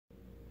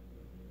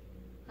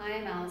Hi,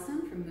 I'm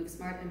Allison from Move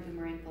Smart and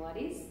Boomerang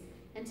Pilates,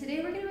 and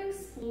today we're going to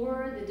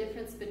explore the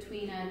difference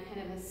between a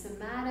kind of a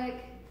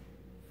somatic,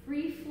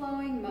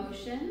 free-flowing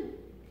motion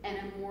and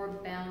a more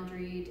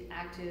boundaried,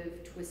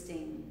 active,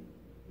 twisting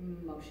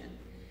motion.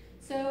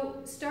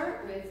 So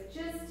start with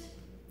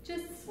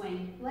just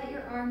swing. Let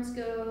your arms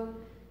go,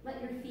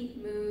 let your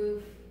feet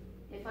move.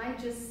 If I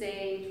just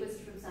say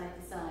twist from side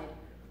to side,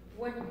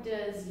 what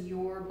does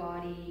your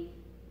body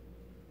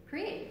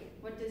create?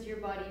 What does your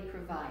body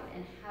provide,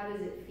 and how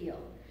does it feel?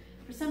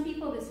 For some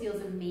people, this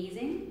feels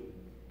amazing.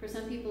 For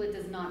some people, it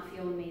does not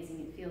feel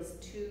amazing. It feels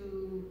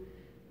too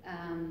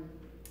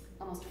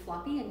almost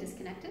floppy and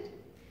disconnected.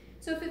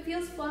 So if it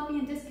feels floppy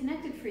and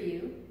disconnected for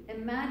you,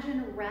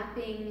 imagine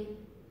wrapping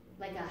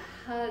like a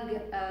hug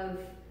of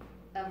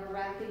a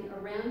wrapping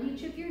around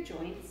each of your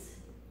joints.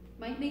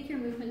 Might make your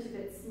movement a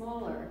bit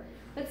smaller,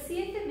 but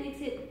see if it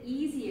makes it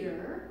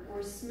easier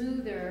or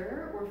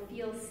smoother or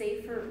feel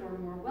safer or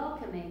more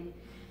welcoming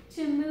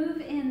to move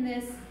in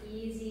this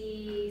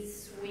easy,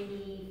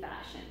 swingy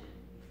fashion.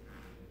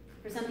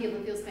 For some people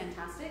it feels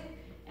fantastic,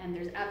 and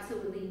there's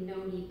absolutely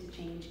no need to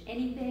change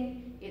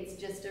anything.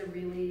 It's just a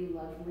really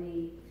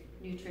lovely,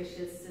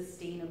 nutritious,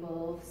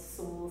 sustainable,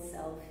 soul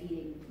cell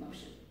feeding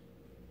motion.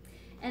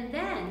 And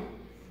then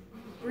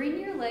bring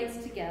your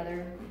legs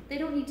together. They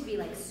don't need to be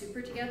like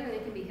super together, they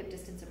can be hip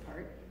distance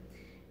apart.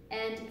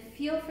 And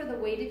feel for the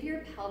weight of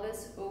your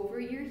pelvis over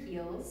your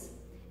heels,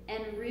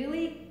 and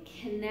really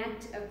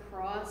connect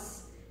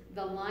across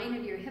the line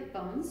of your hip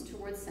bones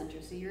towards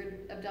center. So your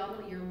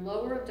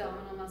lower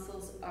abdominal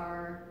muscles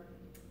are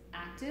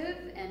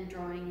active and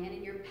drawing in,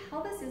 and your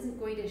pelvis isn't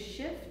going to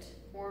shift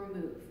or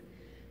move.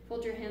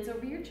 Fold your hands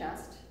over your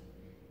chest,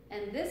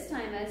 and this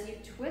time as you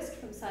twist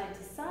from side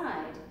to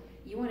side,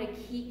 you want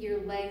to keep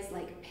your legs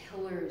like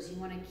pillars. You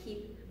want to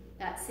keep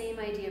that same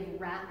idea of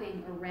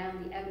wrapping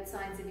around the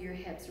outsides of your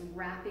hips,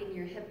 wrapping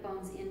your hip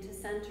bones into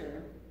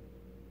center,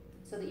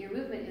 so that your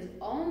movement is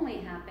only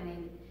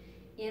happening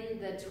in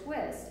the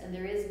twist, and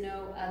there's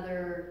no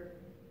other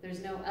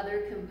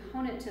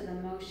component to the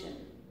motion.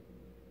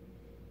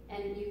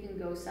 And you can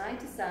go side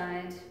to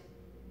side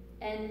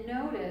and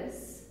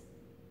notice,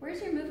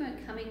 where's your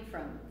movement coming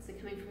from? Is it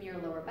coming from your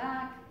lower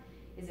back?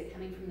 Is it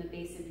coming from the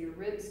base of your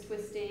ribs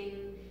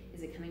twisting?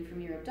 Is it coming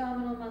from your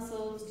abdominal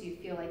muscles? Do you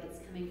feel like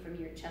it's coming from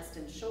your chest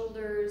and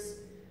shoulders?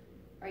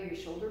 Are your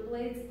shoulder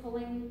blades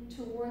pulling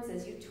towards,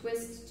 as you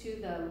twist to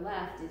the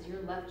left, is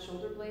your left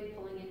shoulder blade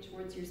pulling in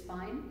towards your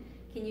spine?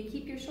 Can you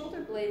keep your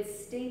shoulder blades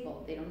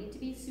stable? They don't need to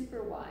be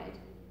super wide,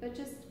 but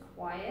just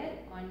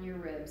quiet on your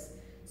ribs,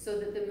 so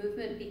that the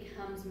movement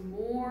becomes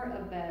more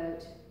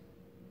about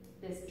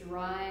this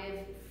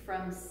drive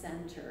from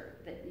center,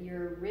 that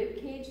your rib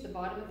cage, the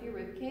bottom of your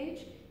rib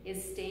cage,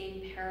 is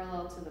staying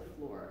parallel to the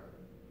floor.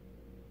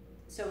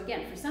 So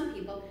again, for some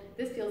people,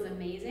 this feels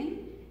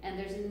amazing, and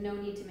there's no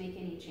need to make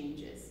any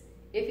changes.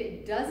 If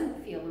it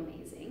doesn't feel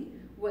amazing,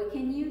 what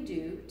can you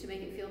do to make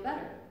it feel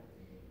better?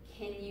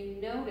 Can you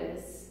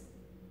notice,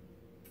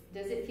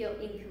 does it feel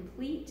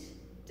incomplete?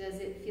 Does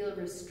it feel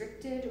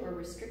restricted or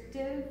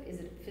restrictive? Is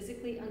it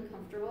physically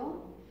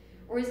uncomfortable?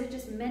 Or is it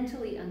just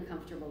mentally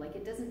uncomfortable? Like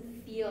it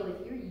doesn't feel,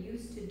 if you're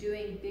used to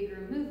doing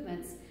bigger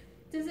movements,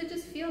 does it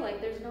just feel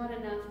like there's not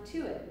enough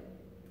to it?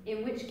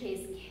 In which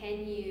case,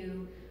 can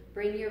you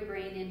bring your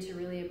brain in to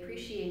really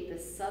appreciate the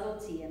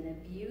subtlety and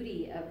the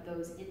beauty of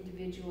those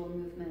individual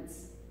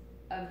movements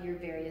of your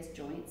various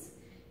joints?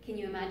 Can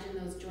you imagine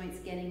those joints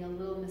getting a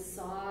little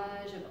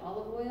massage of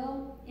olive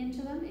oil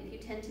into them? If you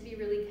tend to be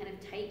really kind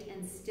of tight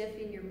and stiff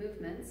in your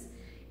movements,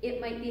 it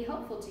might be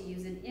helpful to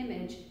use an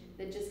image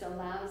that just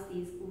allows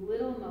these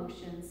little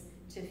motions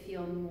to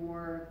feel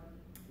more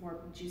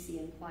juicy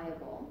and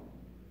pliable.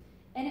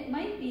 And it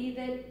might be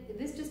that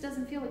this just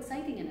doesn't feel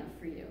exciting enough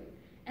for you.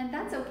 And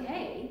that's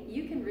okay.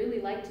 You can really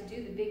like to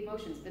do the big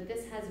motions, but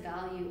this has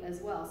value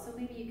as well. So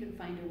maybe you can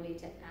find a way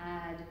to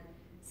add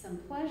some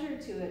pleasure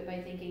to it by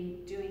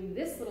thinking doing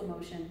this little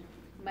motion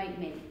might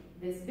make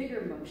this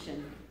bigger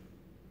motion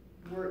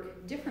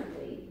work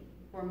differently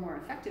or more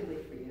effectively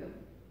for you,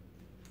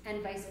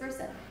 and vice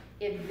versa.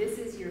 If this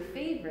is your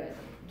favorite,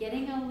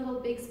 getting a little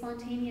big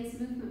spontaneous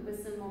movement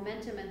with some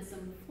momentum and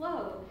some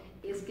flow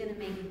is going to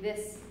make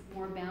this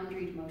more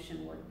boundaried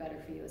motion work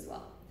better for you as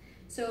well.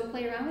 So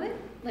play around with it.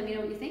 Let me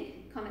know what you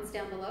think. Comments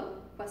down below.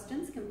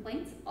 Questions,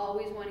 complaints,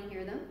 always want to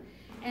hear them.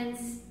 And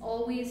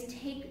always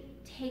take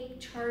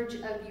charge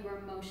of your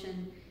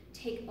motion.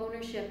 Take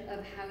ownership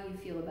of how you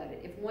feel about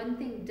it. If one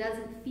thing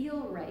doesn't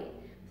feel right,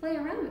 play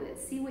around with it.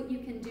 See what you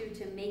can do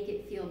to make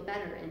it feel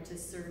better and to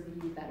serve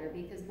you better,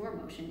 because more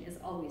motion is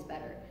always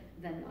better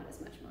than not as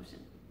much motion.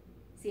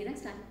 See you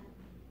next time.